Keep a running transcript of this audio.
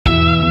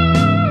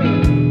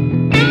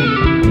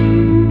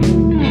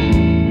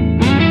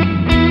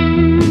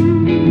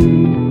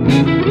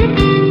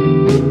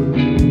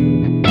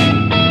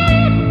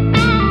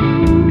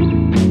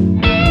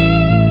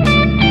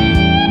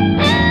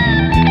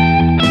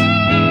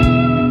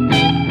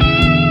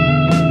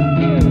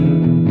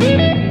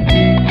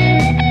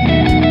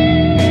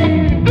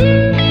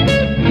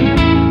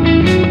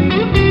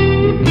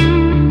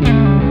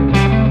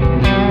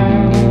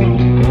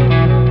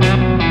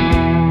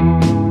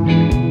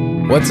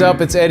What's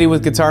up, it's Eddie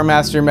with Guitar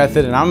Mastery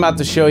Method, and I'm about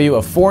to show you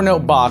a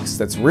 4-note box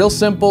that's real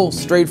simple,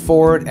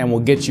 straightforward, and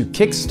will get you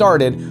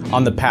kick-started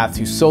on the path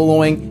to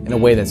soloing in a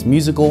way that's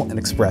musical and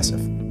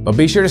expressive. But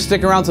be sure to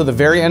stick around till the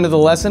very end of the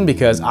lesson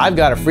because I've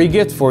got a free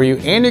gift for you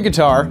and your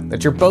guitar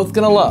that you're both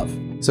gonna love.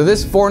 So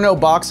this 4-note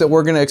box that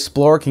we're gonna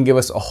explore can give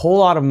us a whole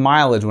lot of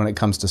mileage when it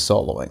comes to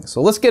soloing.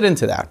 So let's get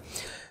into that.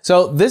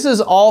 So this is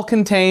all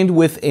contained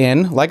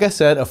within, like I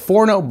said, a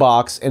 4-note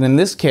box, and in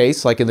this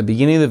case, like in the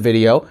beginning of the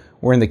video,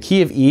 we're in the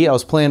key of E. I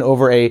was playing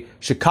over a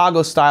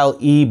Chicago-style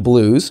E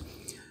blues.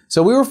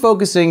 So we were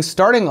focusing,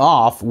 starting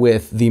off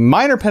with the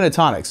minor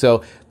pentatonic.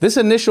 So this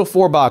initial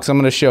 4 box I'm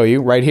gonna show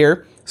you right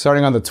here,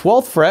 starting on the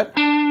 12th fret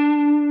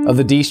of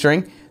the D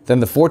string, then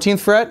the 14th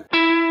fret,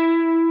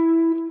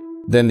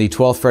 then the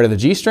 12th fret of the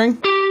G string,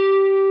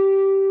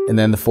 and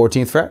then the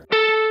 14th fret.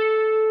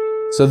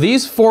 So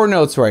these 4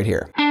 notes right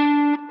here.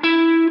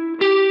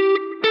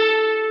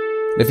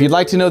 If you'd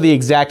like to know the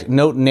exact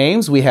note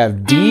names, we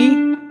have D,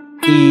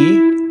 E,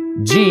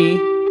 G,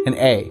 and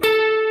A.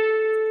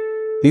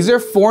 These are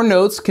 4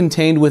 notes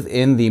contained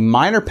within the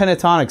minor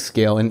pentatonic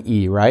scale in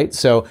E, right?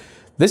 So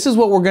this is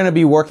what we're going to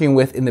be working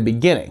with in the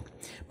beginning.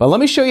 But let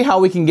me show you how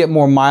we can get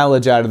more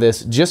mileage out of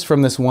this just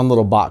from this one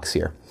little box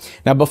here.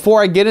 Now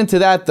before I get into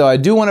that though, I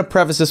do want to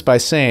preface this by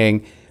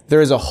saying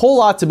there is a whole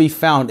lot to be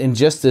found in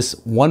just this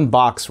one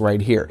box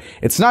right here.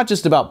 It's not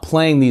just about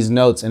playing these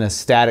notes in a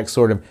static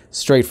sort of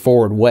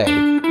straightforward way,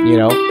 you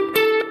know?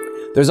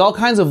 There's all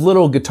kinds of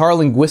little guitar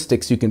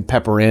linguistics you can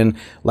pepper in,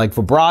 like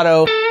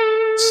vibrato,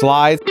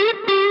 slide,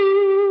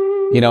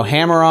 you know,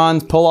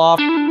 hammer-ons,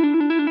 pull-off,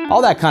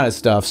 all that kind of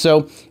stuff.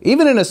 So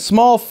even in a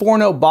small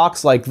 4-note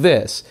box like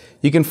this,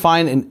 you can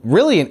find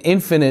really an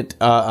infinite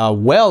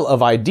well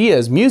of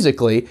ideas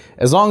musically,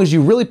 as long as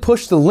you really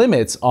push the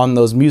limits on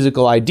those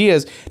musical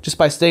ideas just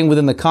by staying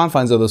within the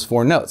confines of those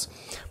 4 notes.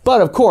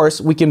 But of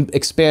course, we can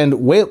expand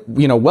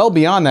well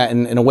beyond that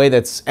in a way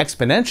that's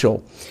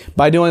exponential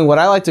by doing what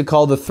I like to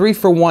call the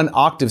 3-for-1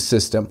 octave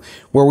system,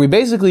 where we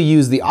basically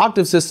use the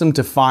octave system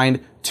to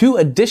find 2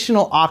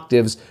 additional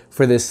octaves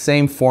for this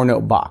same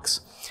 4-note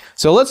box.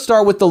 So let's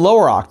start with the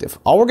lower octave.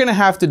 All we're gonna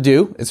have to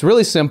do, it's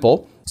really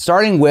simple,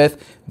 starting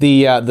with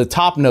the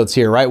top notes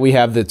here, right? We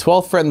have the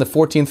 12th fret and the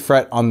 14th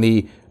fret on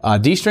the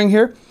D string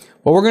here.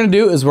 What we're gonna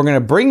do is we're gonna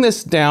bring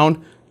this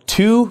down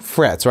 2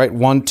 frets, right?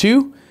 1, 2,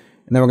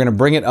 and then we're gonna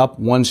bring it up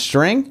 1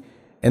 string,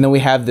 and then we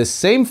have this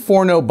same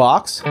 4-note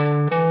box,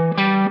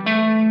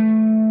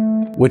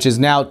 which is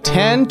now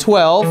 10,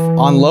 12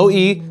 on low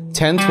E,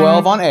 10,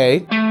 12 on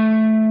A,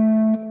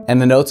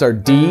 and the notes are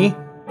D,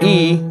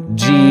 E,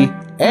 G,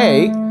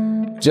 A,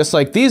 just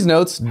like these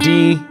notes,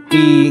 D,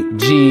 E,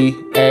 G,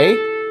 A,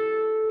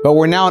 but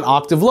we're now an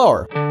octave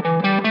lower.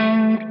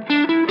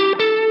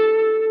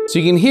 So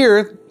you can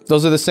hear,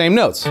 those are the same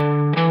notes. All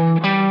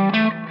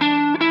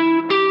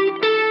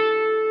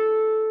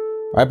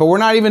right, but we're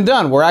not even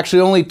done. We're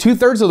actually only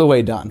 2/3 of the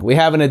way done. We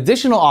have an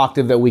additional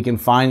octave that we can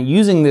find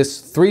using this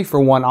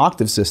 3-for-1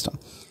 octave system.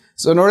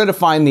 So in order to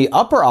find the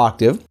upper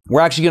octave,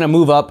 we're actually gonna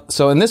move up.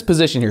 So in this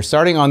position here,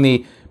 starting on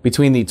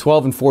between the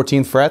 12th and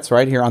 14th frets,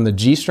 right here on the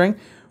G string,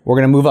 we're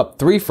gonna move up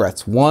 3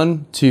 frets,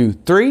 1, 2,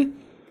 3,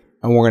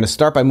 and we're gonna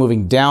start by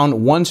moving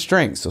down 1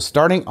 string. So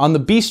starting on the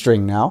B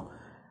string now,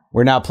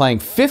 we're now playing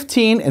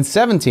 15 and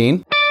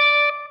 17,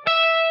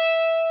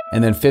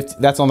 and then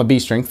that's on the B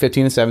string,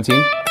 15 and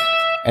 17,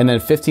 and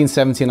then 15,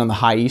 17 on the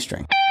high E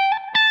string.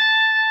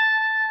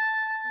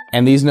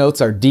 And these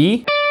notes are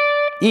D,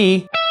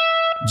 E,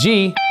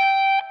 G,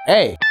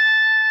 A. All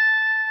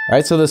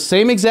right, so the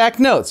same exact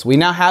notes. We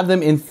now have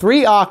them in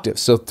 3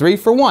 octaves, so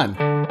 3-for-1.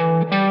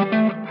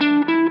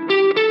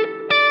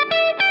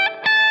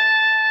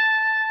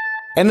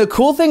 And the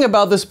cool thing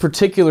about this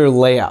particular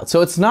layout,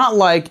 so it's not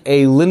like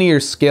a linear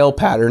scale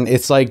pattern,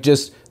 it's like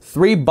just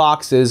 3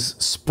 boxes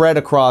spread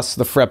across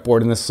the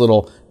fretboard in this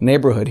little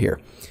neighborhood here.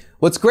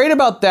 What's great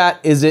about that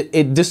is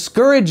it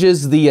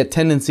discourages the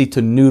tendency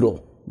to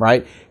noodle,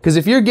 right? Because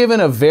if you're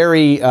given a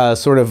very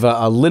sort of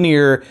a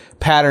linear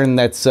pattern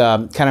that's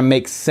kind of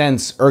makes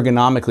sense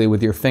ergonomically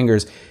with your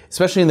fingers,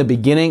 especially in the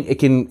beginning, it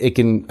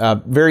can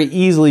very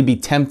easily be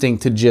tempting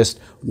to just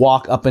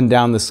walk up and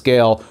down the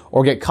scale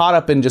or get caught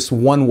up in just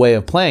one way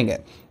of playing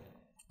it.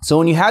 So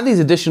when you have these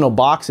additional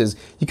boxes,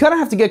 you kind of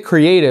have to get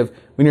creative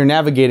when you're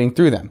navigating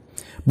through them.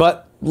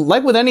 But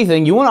like with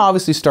anything, you want to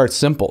obviously start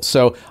simple.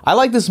 So I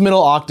like this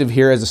middle octave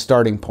here as a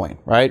starting point,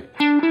 right?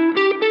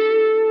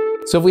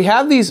 So if we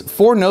have these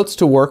 4 notes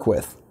to work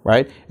with,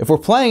 right? If we're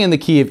playing in the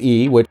key of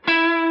E, which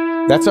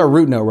that's our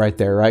root note right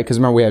there, right? Because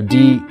remember we have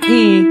D,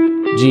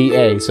 E, G,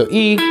 A. So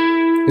E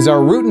is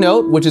our root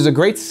note, which is a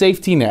great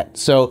safety net.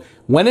 So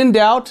when in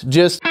doubt,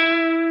 just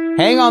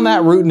hang on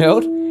that root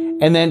note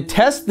and then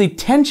test the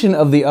tension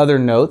of the other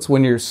notes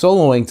when you're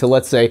soloing to,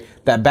 let's say,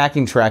 that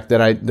backing track that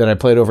I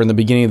played over in the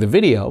beginning of the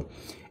video,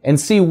 and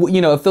see,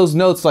 you know, if those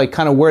notes like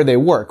kind of where they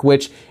work,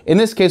 which in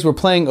this case we're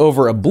playing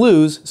over a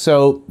blues,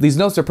 so these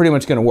notes are pretty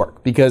much going to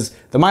work because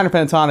the minor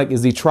pentatonic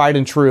is the tried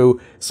and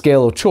true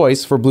scale of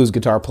choice for blues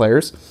guitar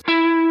players.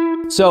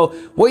 So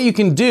what you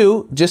can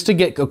do just to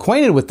get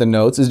acquainted with the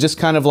notes is just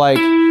kind of like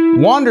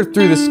wander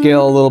through the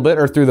scale a little bit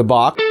or through the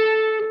box.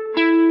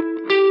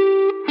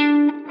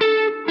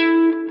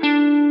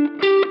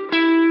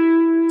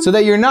 So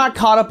that you're not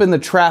caught up in the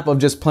trap of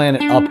just playing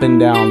it up and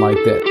down like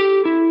this.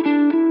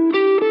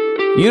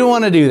 You don't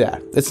want to do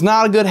that. It's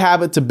not a good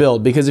habit to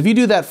build, because if you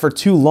do that for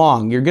too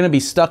long, you're going to be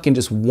stuck in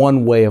just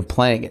one way of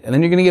playing it, and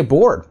then you're going to get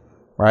bored,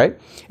 right?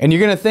 And you're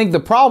going to think the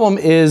problem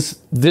is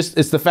this,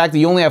 it's the fact that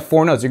you only have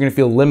 4 notes. You're going to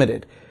feel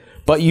limited.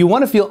 But you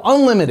want to feel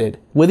unlimited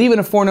with even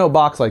a 4-note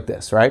box like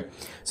this, right?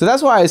 So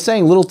that's why I was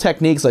saying little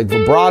techniques like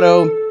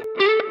vibrato,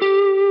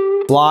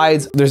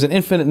 slides. There's an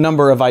infinite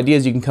number of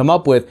ideas you can come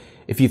up with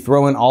if you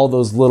throw in all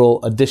those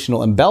little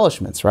additional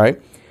embellishments,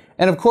 right?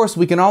 And of course,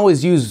 we can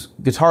always use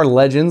guitar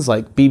legends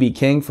like B.B.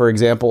 King, for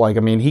example. Like, I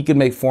mean, he could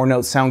make 4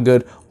 notes sound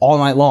good all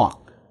night long,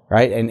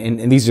 right?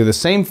 And these are the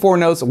same 4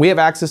 notes. We have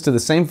access to the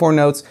same 4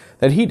 notes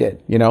that he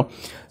did, you know?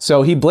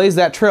 So he blazed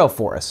that trail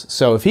for us.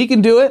 So if he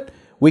can do it,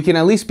 we can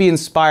at least be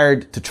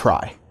inspired to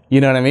try.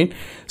 You know what I mean?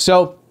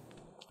 So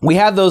we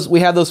have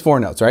those 4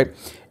 notes, right?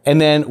 And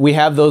then we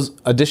have those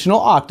additional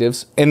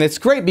octaves. And it's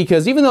great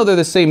because even though they're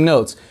the same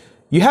notes,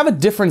 you have a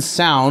different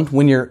sound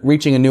when you're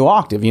reaching a new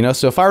octave, you know?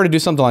 So if I were to do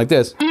something like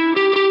this,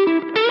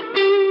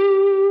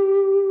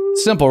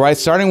 simple, right?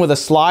 Starting with a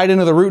slide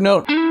into the root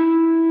note,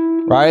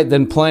 right?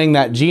 Then playing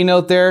that G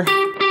note there,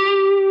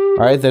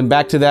 right? Then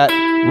back to that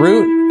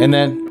root, and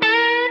then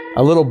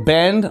a little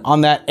bend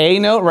on that A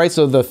note, right?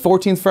 So the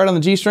 14th fret on the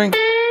G string,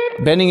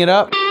 bending it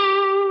up,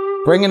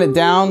 bringing it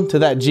down to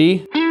that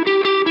G.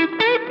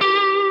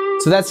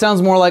 So that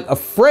sounds more like a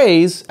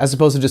phrase as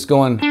opposed to just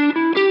going,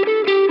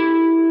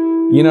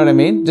 you know what I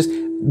mean? Just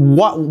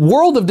what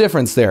world of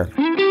difference there.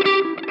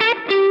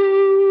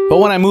 But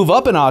when I move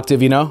up an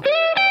octave, you know,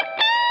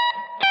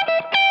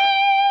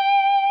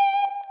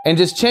 and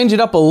just change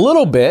it up a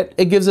little bit,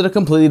 it gives it a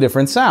completely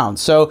different sound.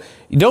 So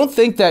you don't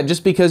think that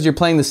just because you're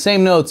playing the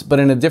same notes but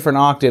in a different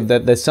octave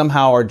that they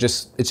somehow are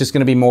just, it's just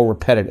gonna be more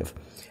repetitive.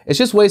 It's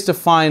just ways to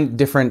find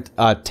different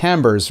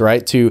timbres,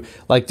 right? To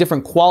like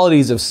different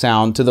qualities of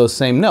sound to those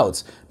same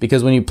notes.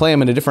 Because when you play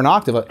them in a different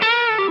octave,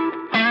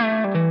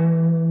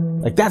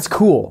 like that's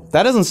cool.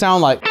 That doesn't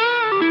sound like,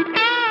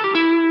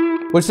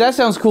 which that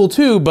sounds cool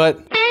too, but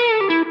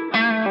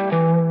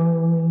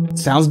it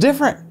sounds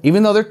different,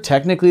 even though they're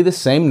technically the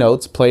same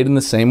notes played in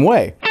the same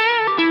way.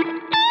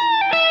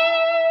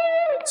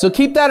 So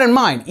keep that in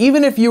mind.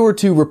 Even if you were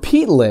to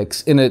repeat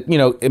licks in a, you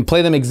know, and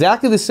play them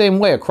exactly the same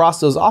way across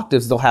those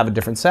octaves, they'll have a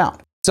different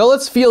sound. So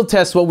let's field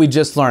test what we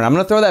just learned. I'm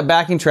gonna throw that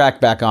backing track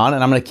back on,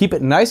 and I'm gonna keep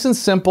it nice and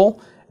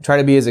simple, try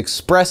to be as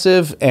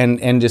expressive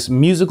and just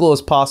musical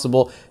as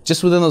possible,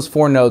 just within those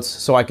 4 notes,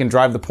 so I can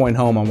drive the point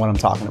home on what I'm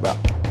talking about.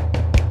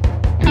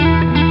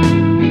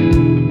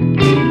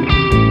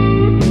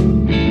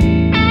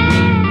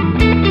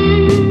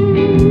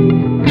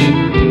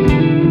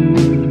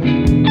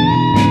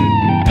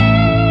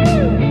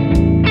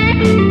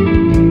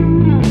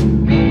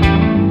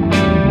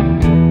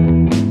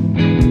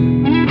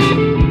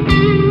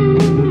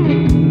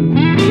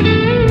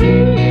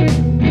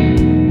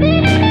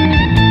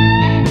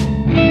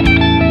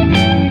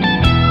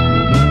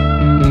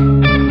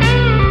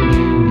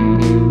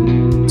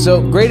 So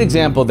great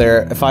example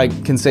there, if I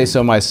can say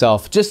so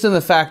myself, just in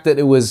the fact that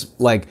it was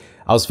like,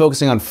 I was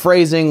focusing on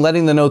phrasing,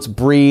 letting the notes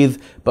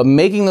breathe, but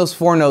making those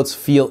 4 notes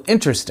feel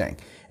interesting.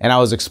 And I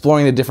was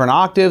exploring the different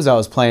octaves, I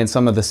was playing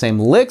some of the same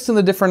licks in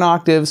the different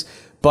octaves,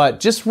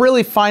 but just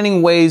really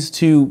finding ways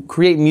to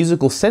create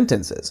musical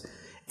sentences.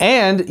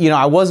 And, you know,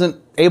 I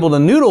wasn't able to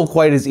noodle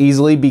quite as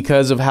easily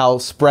because of how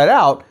spread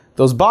out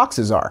those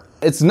boxes are.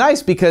 It's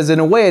nice because in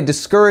a way it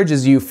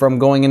discourages you from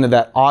going into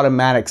that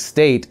automatic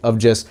state of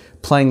just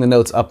playing the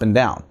notes up and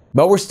down.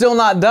 But we're still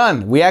not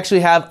done. We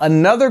actually have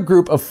another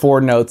group of 4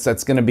 notes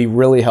that's gonna be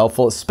really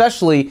helpful,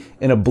 especially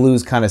in a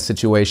blues kind of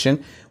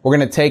situation. We're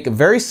gonna take a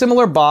very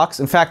similar box.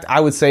 In fact,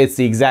 I would say it's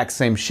the exact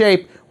same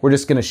shape. We're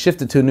just gonna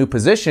shift it to a new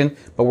position,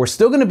 but we're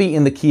still gonna be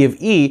in the key of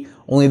E,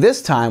 only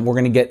this time we're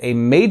gonna get a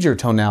major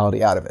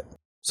tonality out of it.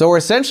 So we're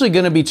essentially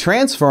going to be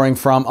transferring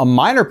from a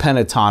minor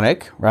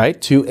pentatonic, right,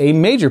 to a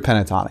major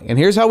pentatonic. And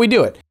here's how we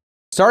do it.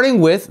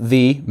 Starting with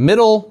the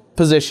middle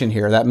position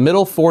here, that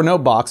middle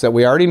 4-note box that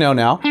we already know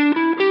now.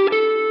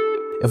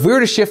 If we were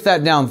to shift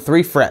that down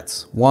 3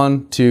 frets,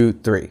 1, 2,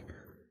 3,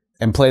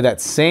 and play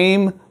that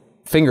same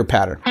finger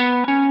pattern,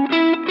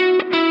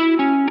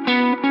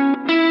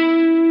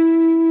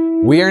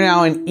 we are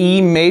now in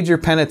E major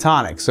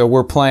pentatonic. So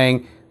we're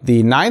playing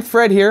the 9th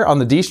fret here on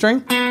the D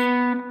string,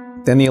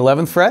 then the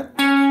 11th fret,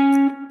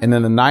 and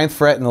then the 9th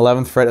fret and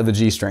 11th fret of the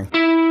G string.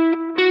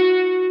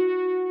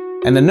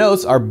 And the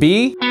notes are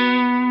B,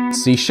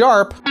 C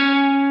sharp,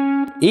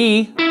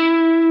 E,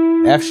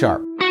 F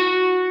sharp.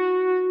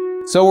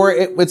 So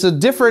it's a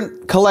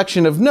different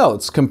collection of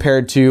notes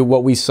compared to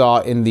what we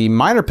saw in the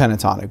minor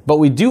pentatonic, but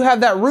we do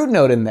have that root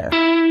note in there.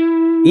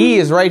 E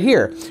is right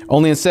here,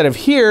 only instead of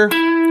here,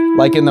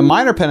 like in the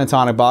minor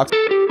pentatonic box,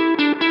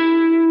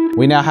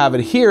 we now have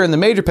it here in the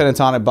major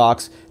pentatonic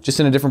box, just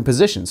in a different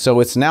position. So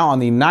it's now on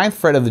the 9th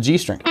fret of the G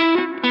string.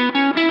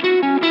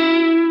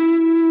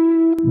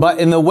 But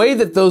in the way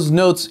that those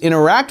notes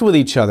interact with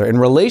each other in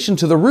relation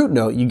to the root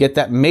note, you get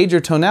that major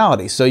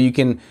tonality. So you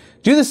can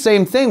do the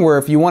same thing where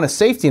if you want a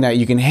safety net,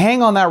 you can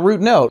hang on that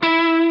root note,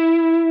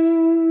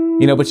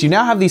 but you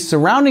now have these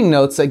surrounding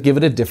notes that give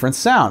it a different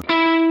sound.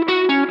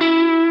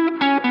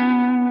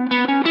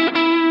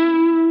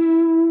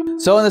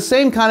 So in the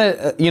same kind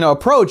of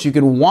approach, you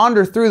can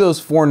wander through those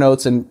 4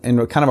 notes in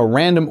kind of a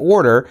random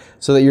order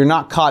so that you're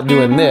not caught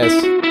doing this.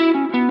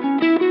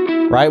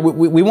 Right?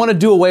 We want to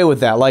do away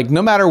with that. Like,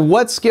 no matter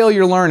what scale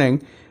you're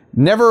learning,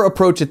 never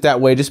approach it that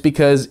way, just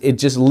because it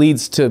just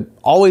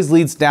always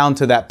leads down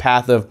to that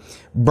path of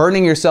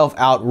burning yourself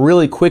out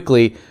really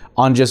quickly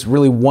on just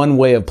really one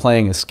way of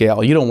playing a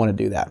scale. You don't want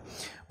to do that.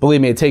 Believe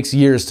me, it takes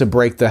years to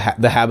break the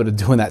habit of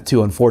doing that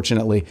too,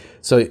 unfortunately.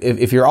 So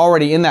if you're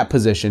already in that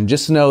position,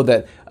 just know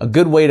that a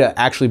good way to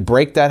actually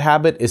break that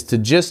habit is to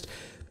just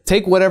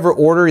take whatever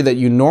order that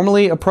you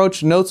normally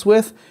approach notes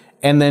with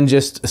and then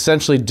just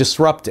essentially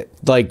disrupt it.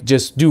 Like,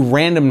 just do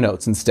random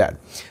notes instead.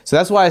 So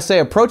that's why I say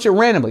approach it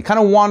randomly, kind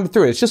of wander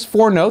through it. It's just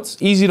 4 notes,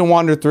 easy to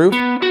wander through.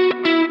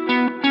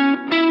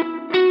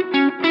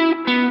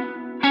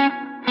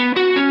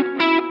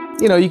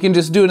 You can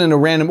just do it in a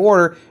random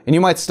order, and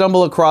you might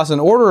stumble across an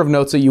order of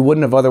notes that you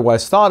wouldn't have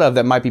otherwise thought of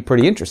that might be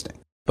pretty interesting.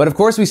 But of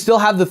course, we still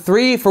have the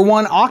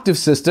 3-for-1 octave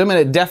system, and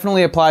it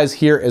definitely applies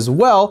here as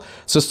well.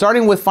 So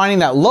starting with finding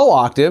that low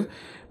octave,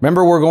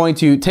 remember, we're going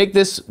to take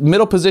this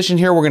middle position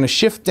here, we're going to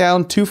shift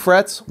down 2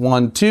 frets,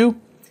 1,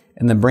 2,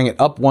 and then bring it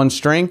up 1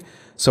 string.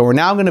 So we're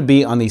now going to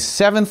be on the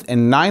 7th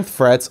and 9th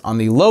frets on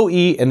the low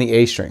E and the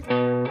A string.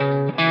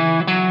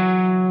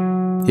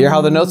 Hear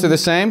how the notes are the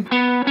same?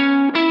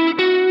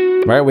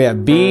 Right, we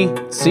have B,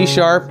 C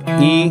sharp,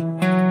 E,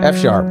 F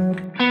sharp.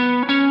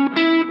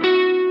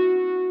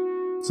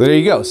 So there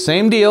you go,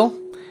 same deal.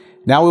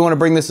 Now we want to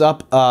bring this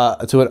up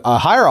to a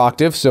higher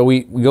octave, so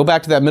we go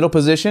back to that middle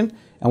position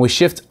and we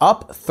shift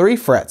up 3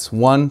 frets,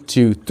 1,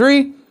 2,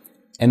 3,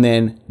 and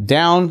then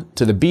down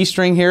to the B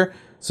string here.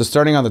 So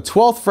starting on the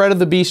 12th fret of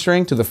the B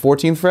string to the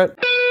 14th fret,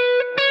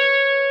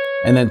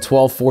 and then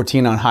 12,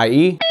 14 on high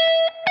E.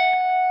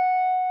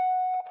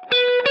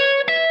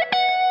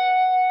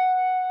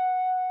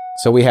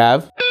 So we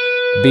have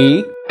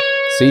B,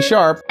 C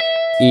sharp,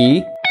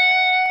 E,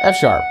 F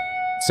sharp.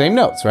 Same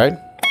notes, right?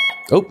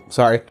 Oh,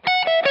 sorry.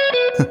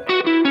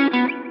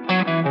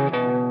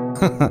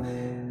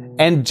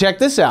 And check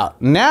this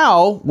out.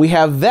 Now we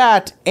have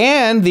that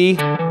and the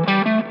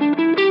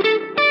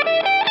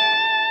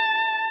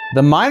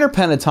minor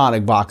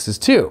pentatonic boxes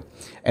too.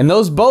 And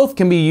those both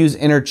can be used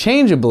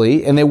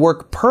interchangeably, and they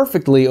work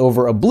perfectly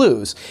over a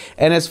blues.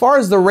 And as far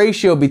as the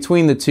ratio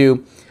between the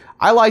two,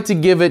 I like to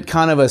give it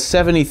kind of a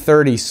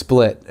 70-30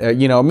 split,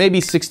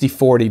 maybe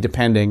 60-40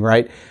 depending,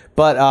 right?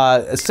 But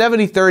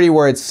 70-30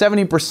 where it's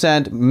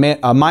 70%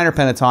 minor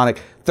pentatonic,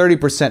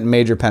 30%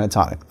 major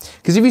pentatonic.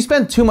 Because if you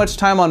spend too much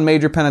time on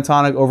major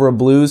pentatonic over a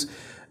blues,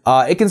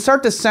 it can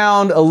start to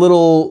sound a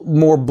little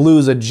more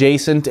blues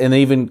adjacent and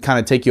even kind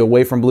of take you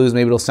away from blues.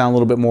 Maybe it'll sound a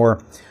little bit more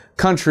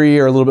country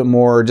or a little bit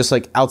more just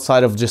like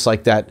outside of just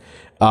like that,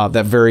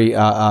 that very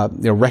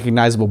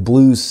recognizable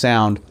blues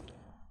sound.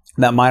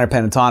 That minor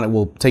pentatonic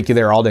will take you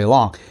there all day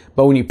long.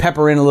 But when you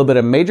pepper in a little bit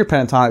of major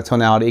pentatonic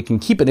tonality, it can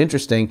keep it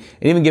interesting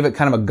and even give it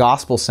kind of a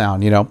gospel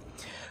sound,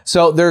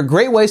 So there are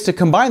great ways to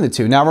combine the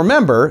two. Now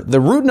remember,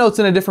 the root note's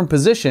in a different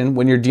position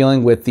when you're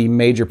dealing with the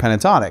major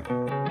pentatonic.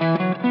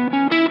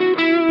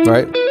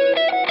 Right?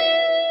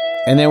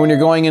 And then when you're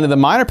going into the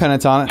minor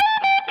pentatonic,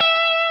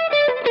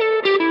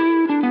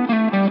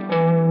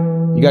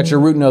 you got your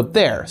root note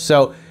there.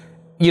 So,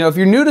 if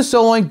you're new to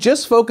soloing,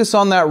 just focus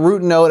on that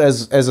root note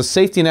as a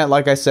safety net,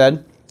 like I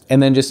said,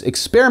 and then just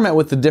experiment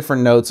with the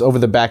different notes over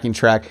the backing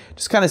track.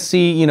 Just kind of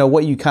see,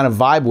 what you kind of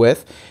vibe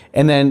with,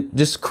 and then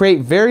just create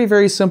very,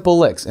 very simple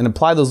licks and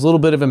apply those little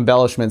bit of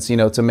embellishments,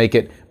 to make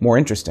it more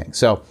interesting.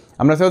 So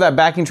I'm going to throw that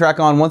backing track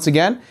on once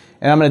again,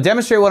 and I'm going to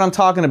demonstrate what I'm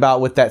talking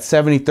about with that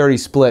 70-30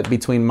 split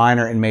between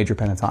minor and major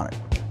pentatonic.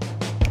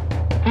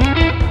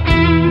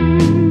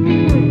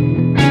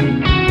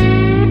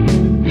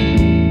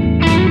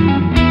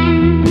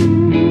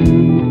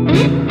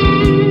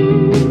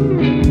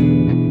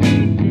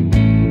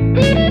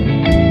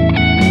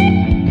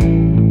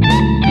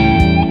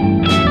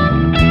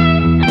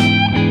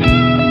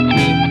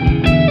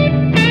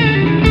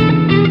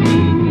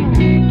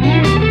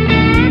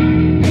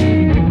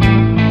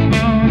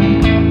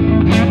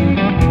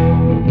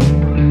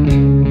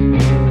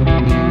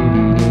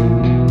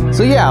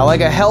 So yeah, like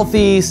a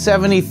healthy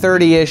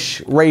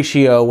 70-30-ish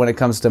ratio when it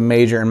comes to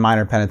major and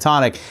minor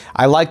pentatonic.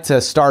 I like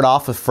to start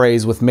off a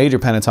phrase with major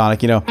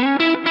pentatonic,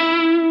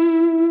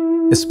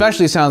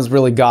 especially sounds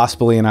really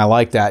gospel-y, and I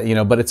like that,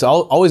 but it's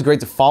always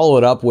great to follow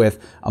it up with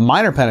a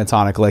minor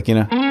pentatonic lick,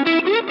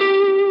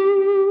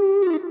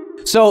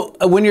 So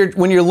when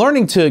you're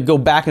learning to go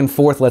back and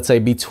forth, let's say,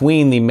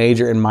 between the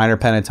major and minor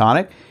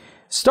pentatonic,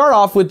 start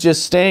off with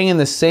just staying in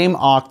the same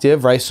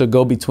octave, right? So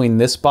go between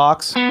this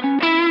box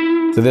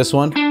to this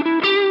one.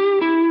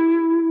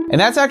 And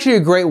that's actually a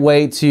great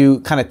way to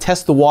kind of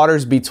test the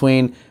waters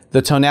between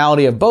the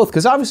tonality of both,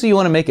 because obviously you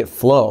want to make it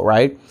flow,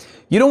 right?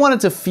 You don't want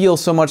it to feel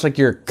so much like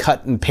you're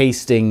cut and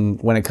pasting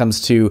when it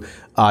comes to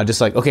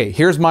just like, okay,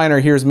 here's minor,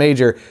 here's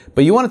major,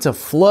 but you want it to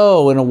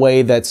flow in a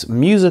way that's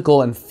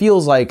musical and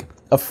feels like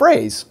a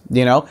phrase,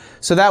 you know?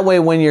 So that way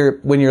when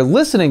you're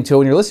listening to it,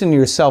 when you're listening to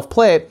yourself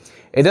play it,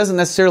 it doesn't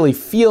necessarily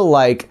feel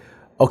like,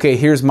 okay,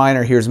 here's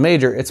minor, here's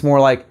major. It's more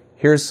like,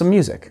 here's some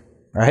music,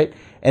 right?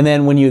 And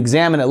then when you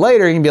examine it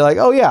later, you can be like,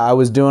 oh yeah, I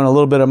was doing a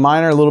little bit of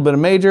minor, a little bit of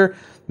major,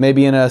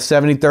 maybe in a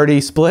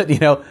 70-30 split, you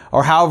know,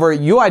 or however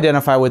you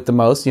identify with the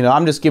most. You know,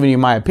 I'm just giving you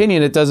my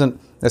opinion. It doesn't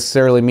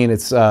necessarily mean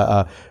it's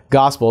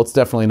gospel. It's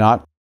definitely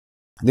not.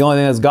 The only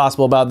thing that's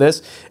gospel about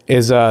this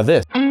is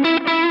this.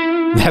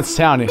 That's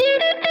sounding.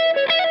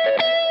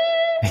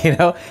 You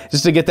know,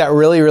 just to get that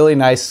really, really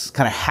nice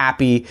kind of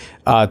happy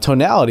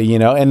tonality, you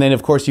know, and then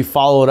of course you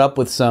follow it up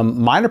with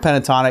some minor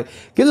pentatonic,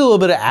 gives it a little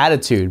bit of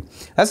attitude.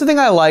 That's the thing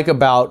I like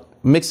about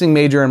mixing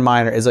major and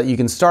minor, is that you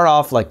can start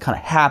off like kind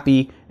of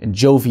happy and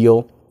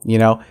jovial, you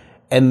know,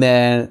 and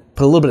then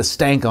put a little bit of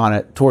stank on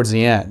it towards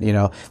the end, you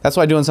know. That's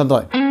why doing something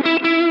like,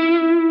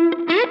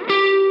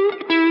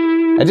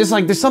 I just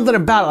like, there's something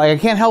about it, like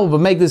I can't help but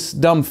make this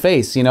dumb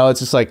face, you know, it's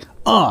just like,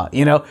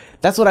 you know,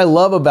 that's what I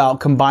love about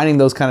combining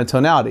those kind of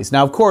tonalities.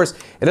 Now, of course,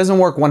 it doesn't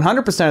work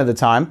 100% of the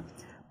time,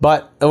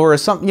 but over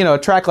a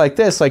track like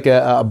this, like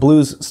a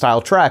blues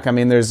style track, I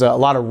mean, there's a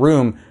lot of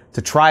room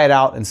to try it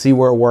out and see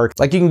where it works.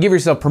 Like you can give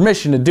yourself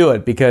permission to do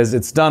it because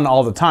it's done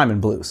all the time in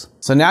blues.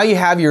 So now you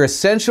have your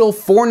essential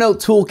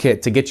 4-note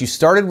toolkit to get you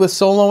started with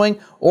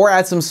soloing or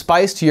add some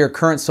spice to your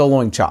current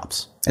soloing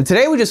chops. And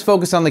today we just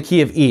focus on the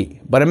key of E,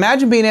 but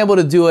imagine being able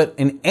to do it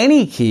in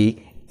any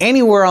key,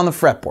 anywhere on the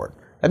fretboard.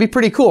 That'd be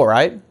pretty cool,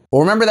 right?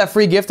 Well, remember that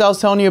free gift I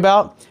was telling you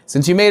about?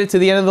 Since you made it to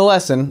the end of the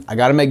lesson, I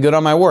gotta make good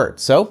on my word.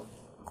 So,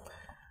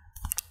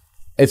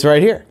 it's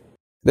right here.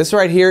 This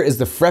right here is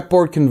the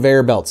fretboard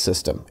conveyor belt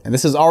system. And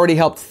this has already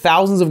helped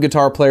thousands of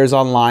guitar players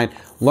online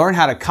learn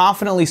how to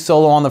confidently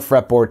solo on the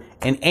fretboard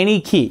in any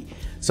key.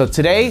 So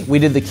today we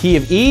did the key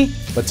of E,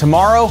 but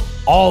tomorrow,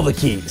 all the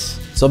keys.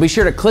 So be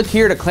sure to click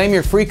here to claim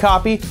your free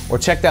copy or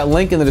check that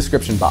link in the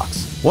description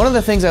box. One of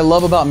the things I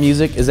love about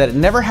music is that it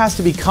never has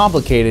to be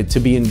complicated to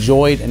be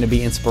enjoyed and to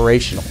be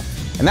inspirational.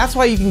 And that's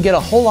why you can get a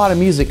whole lot of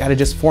music out of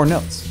just 4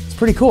 notes. It's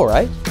pretty cool,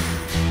 right?